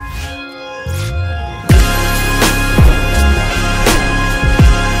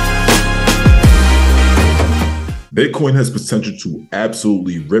Bitcoin has potential to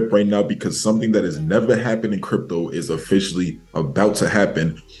absolutely rip right now because something that has never happened in crypto is officially about to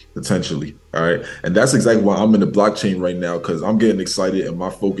happen potentially. All right. And that's exactly why I'm in the blockchain right now because I'm getting excited and my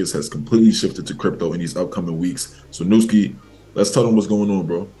focus has completely shifted to crypto in these upcoming weeks. So, Newski, let's tell them what's going on,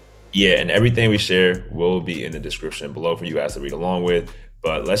 bro. Yeah, and everything we share will be in the description below for you guys to read along with.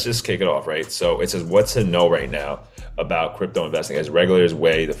 But let's just kick it off, right? So it says what to know right now about crypto investing as Regulators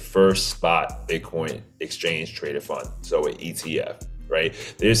Way, the first spot Bitcoin exchange traded fund. So an ETF, right?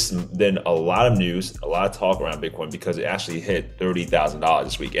 There's been a lot of news, a lot of talk around Bitcoin because it actually hit $30,000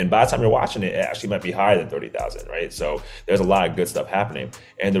 this week. And by the time you're watching it, it actually might be higher than 30,000, right? So there's a lot of good stuff happening.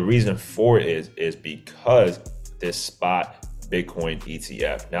 And the reason for it is because this spot Bitcoin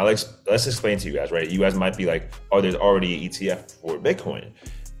ETF. Now let's explain to you guys, right? You guys might be like, oh, there's already an ETF for Bitcoin,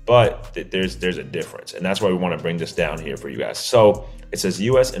 but there's a difference, and that's why we want to bring this down here for you guys. So it says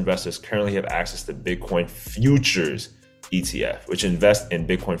U.S. investors currently have access to Bitcoin futures ETF, which invest in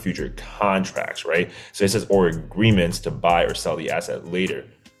Bitcoin future contracts, right? So it says or agreements to buy or sell the asset later.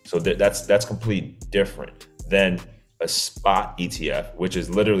 So that's completely different than a spot ETF, which is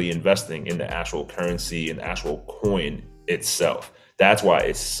literally investing in the actual currency and the actual coin itself. That's why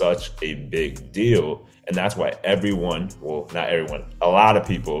it's such a big deal. And that's why everyone, well, not everyone, a lot of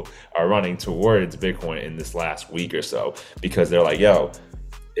people are running towards Bitcoin in this last week or so because they're like, yo,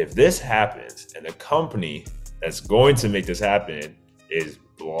 if this happens and the company that's going to make this happen is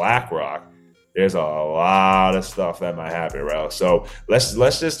BlackRock, there's a lot of stuff that might happen, right? So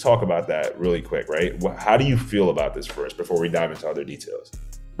let's just talk about that really quick, right? How do you feel about this first before we dive into other details?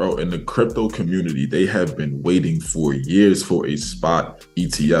 Bro, in the crypto community, they have been waiting for years for a spot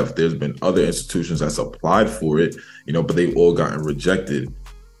ETF. There's been other institutions that's applied for it, but they've all gotten rejected.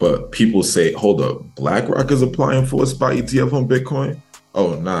 But people say, hold up, BlackRock is applying for a spot ETF on Bitcoin?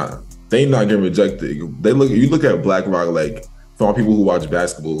 Oh, nah, they not getting rejected. You look at BlackRock like, for all people who watch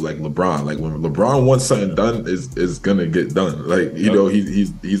basketball, like LeBron, like when LeBron wants something done, is gonna get done. Like,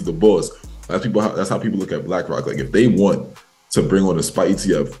 he's the boss. That's how people look at BlackRock. Like if they want to bring on a spot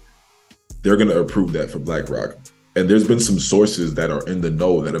ETF, they're going to approve that for BlackRock. And there's been some sources that are in the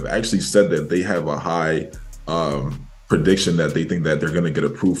know that have actually said that they have a high prediction that they think that they're going to get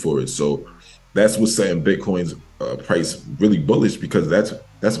approved for it. So that's what's saying Bitcoin's price really bullish because that's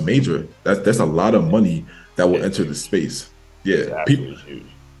major. That's a lot of money that will enter the space. Yeah. Absolutely huge.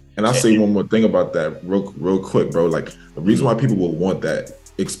 And I'll say one more thing about that real quick, bro. Like the reason why people will want that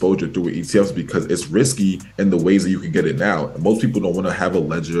exposure through ETFs because it's risky in the ways that you can get it now. And most people don't want to have a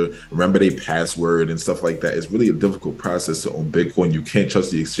ledger, remember their password and stuff like that. It's really a difficult process to own Bitcoin. You can't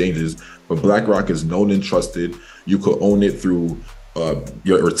trust the exchanges, but BlackRock is known and trusted. You could own it through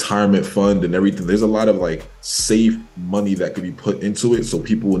your retirement fund and everything. There's a lot of like safe money that could be put into it. So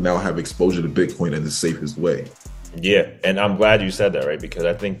people will now have exposure to Bitcoin in the safest way. Yeah, and I'm glad you said that, right? Because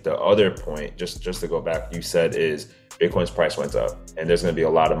I think the other point, just to go back, you said is Bitcoin's price went up, and there's going to be a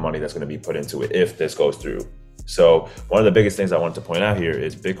lot of money that's going to be put into it if this goes through. So one of the biggest things I wanted to point out here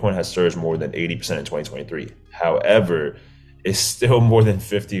is Bitcoin has surged more than 80% in 2023. However, it's still more than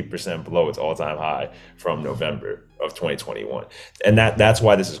 50% below its all-time high from November of 2021. And that's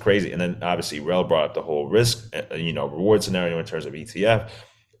why this is crazy. And then obviously Rel brought up the whole risk, reward scenario in terms of ETF.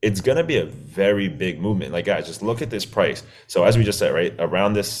 It's going to be a very big movement. Like, guys, just look at this price. So as we just said, right,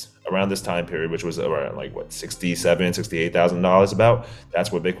 around this time period, which was around like what, $68,000 about,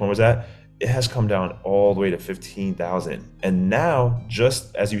 that's what Bitcoin was at. It has come down all the way to 15,000. And now,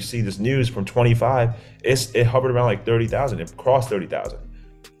 just as you see this news from 25, it hovered around like 30,000. It crossed 30,000.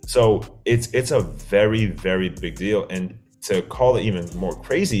 So it's a very, very big deal. And to call it even more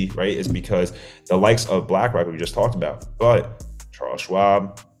crazy, right, is because the likes of BlackRock we just talked about, but Charles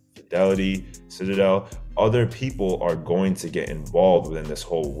Schwab, Fidelity, Citadel, other people are going to get involved within this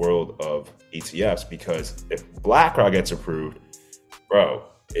whole world of ETFs because if BlackRock gets approved, bro,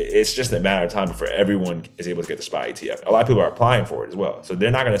 it's just a matter of time before everyone is able to get the SPY ETF. A lot of people are applying for it as well. So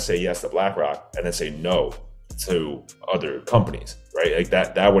they're not going to say yes to BlackRock and then say no to other companies, right? Like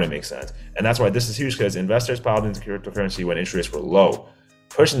that wouldn't make sense. And that's why this is huge because investors piled into cryptocurrency when interest rates were low,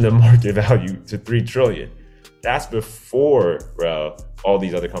 pushing the market value to 3 trillion. That's before, bro, all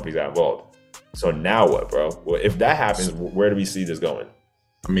these other companies got involved. So now what, bro? Well, if that happens, where do we see this going?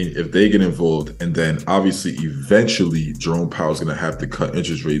 I mean, if they get involved, and then obviously eventually Jerome Powell's going to have to cut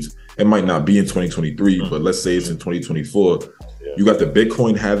interest rates. It might not be in 2023, but let's say it's in 2024. Yeah. You got the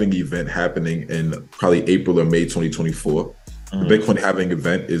Bitcoin halving event happening in probably April or May 2024. The Bitcoin halving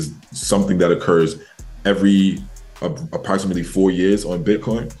event is something that occurs every approximately 4 years on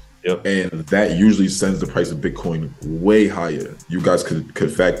Bitcoin. Yep. And that usually sends the price of Bitcoin way higher. You guys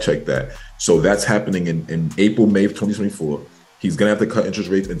could fact check that. So that's happening in April, May of 2024. He's gonna have to cut interest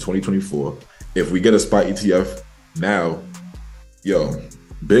rates in 2024. If we get a spot ETF now, yo,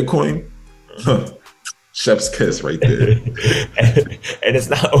 Bitcoin, chef's kiss right there. And it's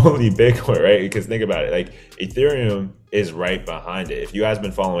not only Bitcoin, right? Because think about it, like Ethereum is right behind it. If you guys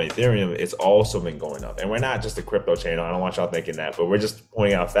been following Ethereum, it's also been going up. And we're not just a crypto channel. I don't want y'all thinking that, but we're just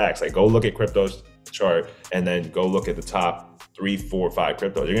pointing out facts. Like go look at crypto's chart and then go look at the top 3, 4, 5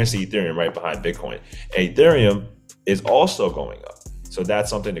 cryptos. You're gonna see Ethereum right behind Bitcoin. And Ethereum is also going up. So that's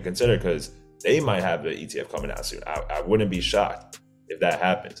something to consider because they might have the ETF coming out soon. I wouldn't be shocked if that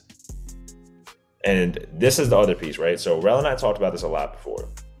happens. And this is the other piece, right? So Rel and I talked about this a lot before.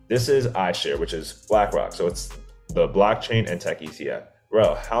 This is iShare, which is BlackRock. So it's the blockchain and tech ETF.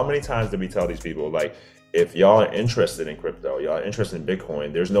 Rel, how many times did we tell these people, like, if y'all are interested in crypto, y'all are interested in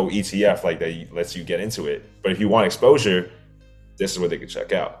Bitcoin, there's no ETF like that lets you get into it. But if you want exposure, this is what they can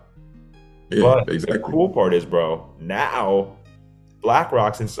check out. Yeah, but exactly. The cool part is, bro, now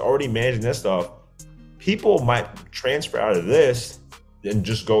BlackRock, since it's already managing this stuff, people might transfer out of this and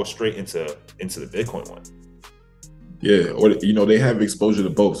just go straight into the Bitcoin one. Yeah, or they have exposure to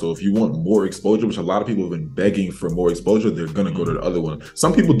both. So if you want more exposure, which a lot of people have been begging for more exposure, they're gonna go to the other one.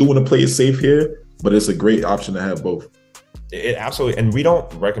 Some people do want to play it safe here, but it's a great option to have both. It absolutely, and we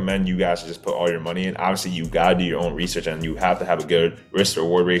don't recommend you guys to just put all your money in. Obviously, you gotta do your own research, and you have to have a good risk to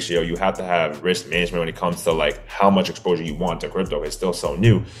reward ratio. You have to have risk management when it comes to like how much exposure you want to crypto. It's still so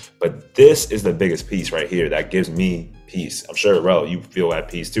new, but this is the biggest piece right here that gives me peace. I'm sure, Rel, you feel at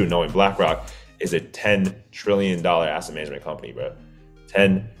peace too, knowing BlackRock is a $10 trillion asset management company, bro.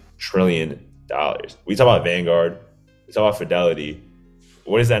 $10 trillion. We talk about Vanguard, we talk about Fidelity.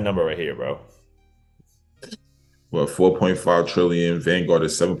 What is that number right here, bro? Well, 4.5 trillion. Vanguard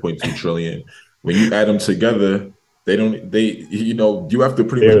is 7.2 trillion. When you add them together, you have to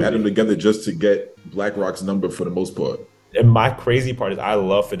pretty much add them together just to get BlackRock's number for the most part. And my crazy part is I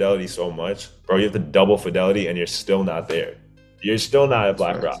love Fidelity so much, bro. You have to double Fidelity and you're still not there. You're still not at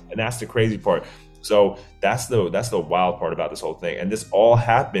BlackRock. And that's the crazy part. So that's the wild part about this whole thing. And this all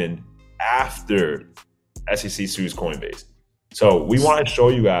happened after SEC sues Coinbase. So we want to show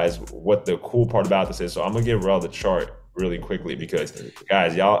you guys what the cool part about this is. So I'm gonna give Rel the chart really quickly because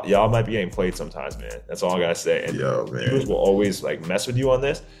guys, y'all might be getting played sometimes, man. That's all I gotta say. And viewers will always like mess with you on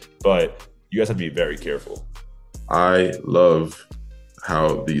this, but you guys have to be very careful. I love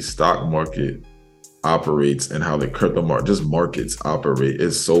how the stock market operates and how the crypto markets operate.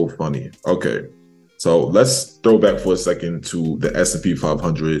 It's so funny. Okay, so let's throw back for a second to the S&P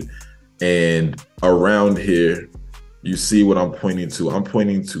 500, and around here you see what I'm pointing to. I'm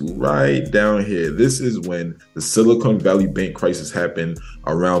pointing to right down here. This is when the Silicon Valley Bank crisis happened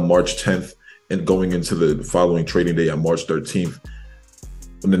around March 10th and going into the following trading day on March 13th.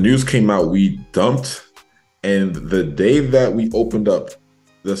 When the news came out, we dumped. And the day that we opened up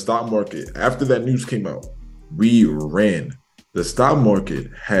the stock market, after that news came out, we ran. The stock market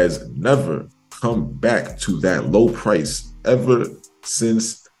has never come back to that low price ever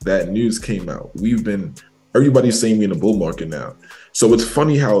since that news came out. Everybody's saying we're in a bull market now. So it's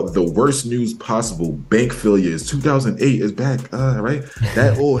funny how the worst news possible, bank failures, 2008 is back, right?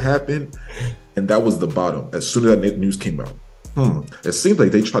 That all happened, and that was the bottom as soon as that news came out. It seems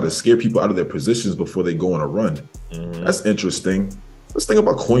like they try to scare people out of their positions before they go on a run. That's interesting. Let's think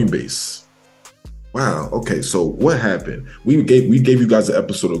about Coinbase. Wow. Okay. So what happened? We gave you guys an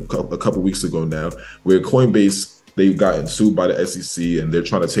episode a couple weeks ago now, where Coinbase, they've gotten sued by the SEC and they're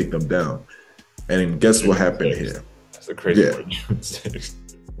trying to take them down. And guess what happened here? That's the crazy part. June 6th.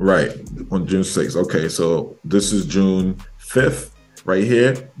 Right, on June 6th. Okay, so this is June 5th. Right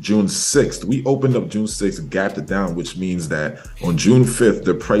here, June 6th. We opened up June 6th, gapped it down, which means that on June 5th,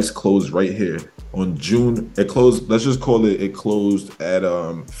 the price closed right here. On June, it closed, let's just call it, it closed at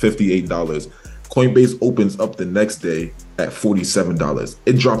 $58. Coinbase opens up the next day at $47.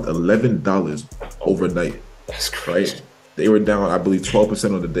 It dropped $11 overnight. That's crazy. Right? They were down, I believe,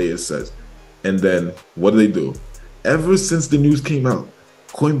 12% on the day, it says. And then what do? Ever since the news came out,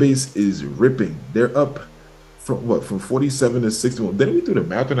 Coinbase is ripping. They're up from 47 to 61. Then we do the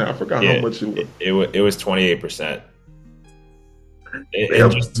math, and I forgot how much it was. It was 28%.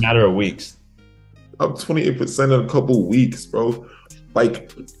 In just a matter of weeks. Up 28% in a couple weeks, bro.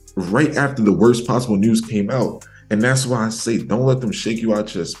 Like right after the worst possible news came out. And that's why I say don't let them shake you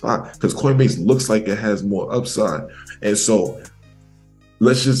out your spot, because Coinbase looks like it has more upside. And so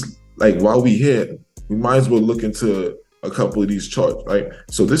let's just, like, while we here, we might as well look into a couple of these charts, right?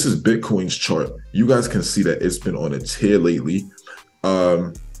 So this is Bitcoin's chart. You guys can see that it's been on a tear lately.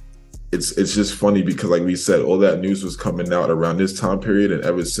 it's just funny because, like we said, all that news was coming out around this time period, and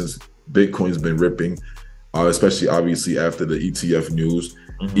ever since Bitcoin's been ripping, especially obviously after the ETF news.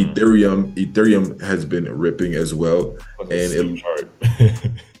 Ethereum has been ripping as well, and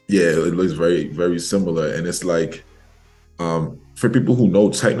it looks very, very similar. And it's like, for people who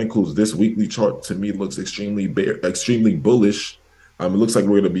know technicals, this weekly chart to me looks extremely bullish. It looks like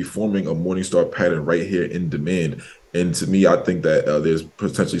we're going to be forming a Morningstar pattern right here in demand. And to me, I think that there's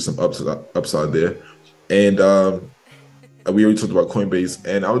potentially some upside there. And we already talked about Coinbase.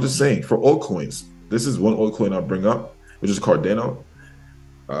 And I was just saying, for altcoins, this is one altcoin I'll bring up, which is Cardano.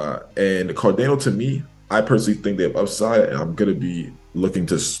 And Cardano, to me, I personally think they have upside. And I'm going to be looking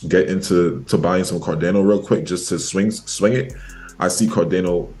to get into buying some Cardano real quick just to swing it. I see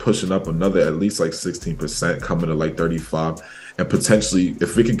Cardano pushing up another at least like 16%, coming to like 35. And potentially,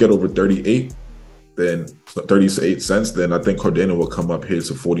 if we could get over 38, then 38 cents, then I think Cardano will come up here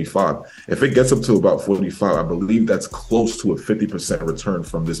to 45. If it gets up to about 45, I believe that's close to a 50% return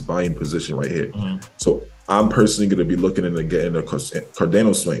from this buying position right here. So I'm personally going to be looking into getting the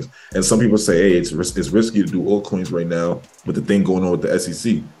Cardano swings. And some people say, hey, it's risky to do altcoins right now with the thing going on with the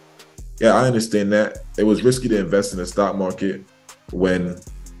SEC. Yeah, I understand that. It was risky to invest in the stock market when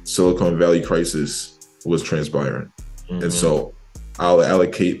Silicon Valley crisis was transpiring. And so I'll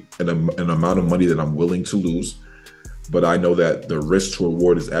allocate an amount of money that I'm willing to lose, but I know that the risk to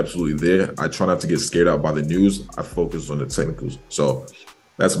reward is absolutely there. I try not to get scared out by the news. I focus on the technicals. So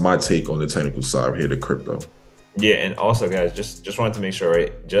that's my take on the technical side here, the crypto. Yeah, and also, guys, just wanted to make sure,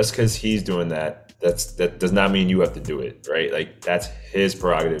 right? Just because he's doing that does not mean you have to do it, right? Like, that's his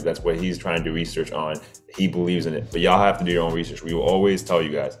prerogative. That's what he's trying to do research on. He believes in it, but y'all have to do your own research. We will always tell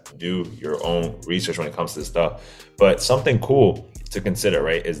you guys, do your own research when it comes to this stuff. But something cool to consider,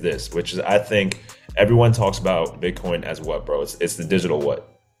 right, is this, which is, I think everyone talks about Bitcoin as what, bro? It's the digital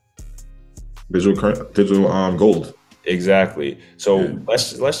what? Digital gold. Exactly. So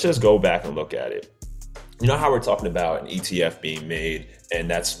let's just go back and look at it. You know how we're talking about an ETF being made, and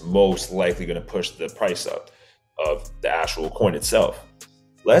that's most likely going to push the price up of the actual coin itself.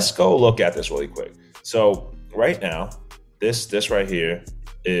 Let's go look at this really quick. So right now, this right here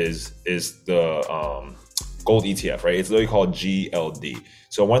is the gold ETF, right? It's literally called GLD.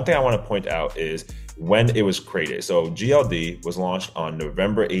 So one thing I want to point out is when it was created. So GLD was launched on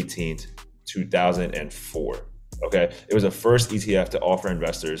November 18th, 2004. Okay, it was the first ETF to offer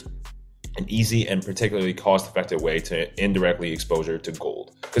investors an easy and particularly cost-effective way to indirectly exposure to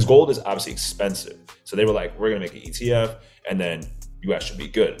gold, because gold is obviously expensive. So they were like, we're gonna make an ETF, and then you guys should be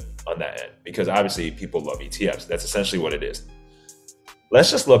good on that end, because obviously people love ETFs. That's essentially what it is.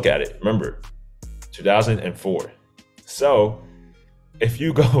 Let's just look at it. Remember, 2004. So if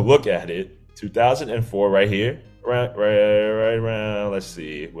you go look at it, 2004 right here, right around, let's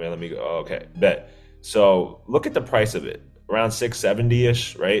see, well, let me go. Okay, bet. So look at the price of it, around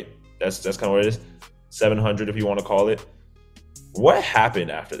 670-ish, right? That's kind of what it is. 700 if you want to call it. What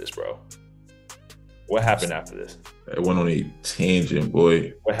happened after this, bro? What happened after this? It went on a tangent,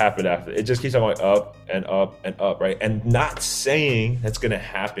 boy. What happened after? It just keeps on going up and up and up, right? And not saying that's going to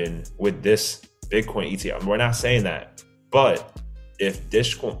happen with this Bitcoin ETF. We're not saying that. But if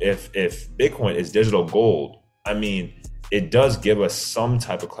Bitcoin is digital gold, I mean, it does give us some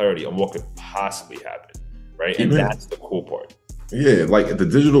type of clarity on what could possibly happen, right? And that's the cool part. Yeah, like the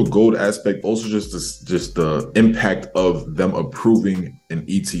digital gold aspect, also just the impact of them approving an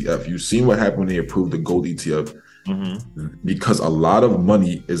ETF. You've seen what happened when they approved the gold ETF, because a lot of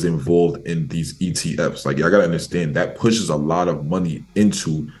money is involved in these ETFs. Like, y'all gotta understand that pushes a lot of money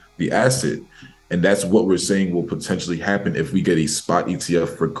into the asset. And that's what we're saying will potentially happen if we get a spot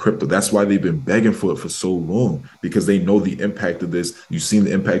ETF for crypto. That's why they've been begging for it for so long, because they know the impact of this. You've seen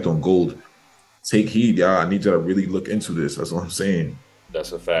the impact on gold. Take heed, y'all. I need you to really look into this. That's what I'm saying.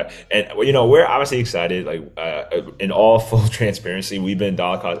 That's a fact. And, you know, we're obviously excited. Like, in all full transparency, we've been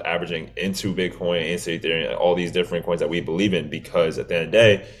dollar cost averaging into Bitcoin, into Ethereum, all these different coins that we believe in, because at the end of the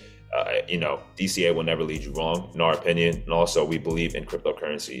day, you know, DCA will never lead you wrong, in our opinion. And also, we believe in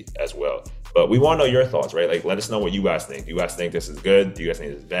cryptocurrency as well. But we want to know your thoughts, right? Like, let us know what you guys think. Do you guys think this is good? Do you guys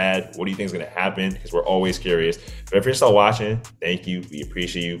think this is bad? What do you think is going to happen? Because we're always curious. But if you're still watching, thank you. We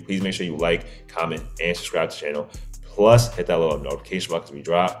appreciate you. Please make sure you like, comment, and subscribe to the channel. Plus, hit that little notification bell because we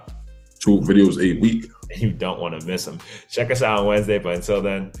drop 2 videos a week. And you don't want to miss them. Check us out on Wednesday. But until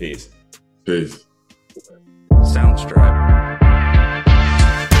then, peace. Peace. Soundstripe.